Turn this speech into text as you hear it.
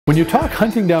When you talk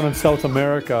hunting down in South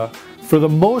America, for the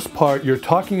most part, you're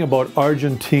talking about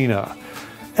Argentina,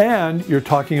 and you're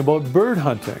talking about bird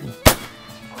hunting.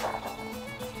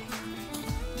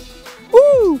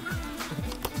 Woo!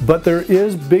 But there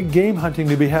is big game hunting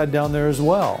to be had down there as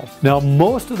well. Now,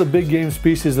 most of the big game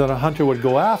species that a hunter would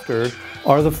go after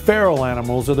are the feral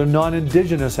animals or the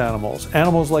non-indigenous animals.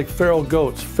 Animals like feral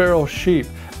goats, feral sheep,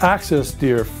 axis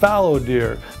deer, fallow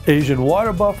deer, Asian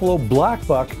water buffalo, black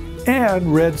buck,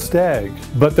 and red stag.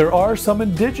 But there are some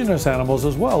indigenous animals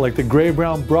as well, like the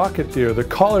gray-brown brocket deer, the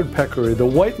collared peccary, the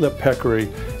white-lipped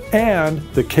peccary, and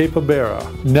the capibara.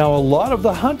 Now, a lot of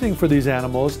the hunting for these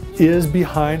animals is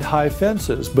behind high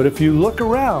fences, but if you look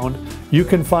around, you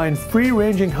can find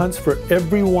free-ranging hunts for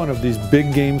every one of these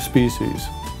big game species.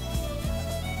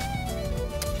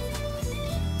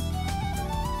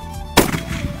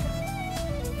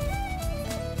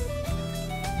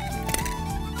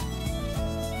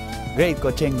 Great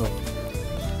cochengo.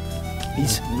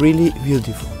 It's really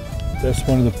beautiful. That's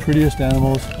one of the prettiest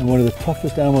animals and one of the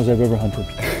toughest animals I've ever hunted.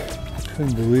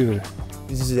 Couldn't believe it.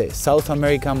 This is a South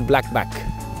American blackback.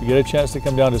 If you get a chance to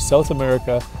come down to South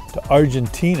America, to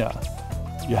Argentina,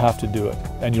 you have to do it.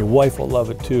 And your wife will love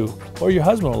it too. Or your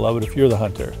husband will love it if you're the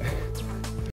hunter.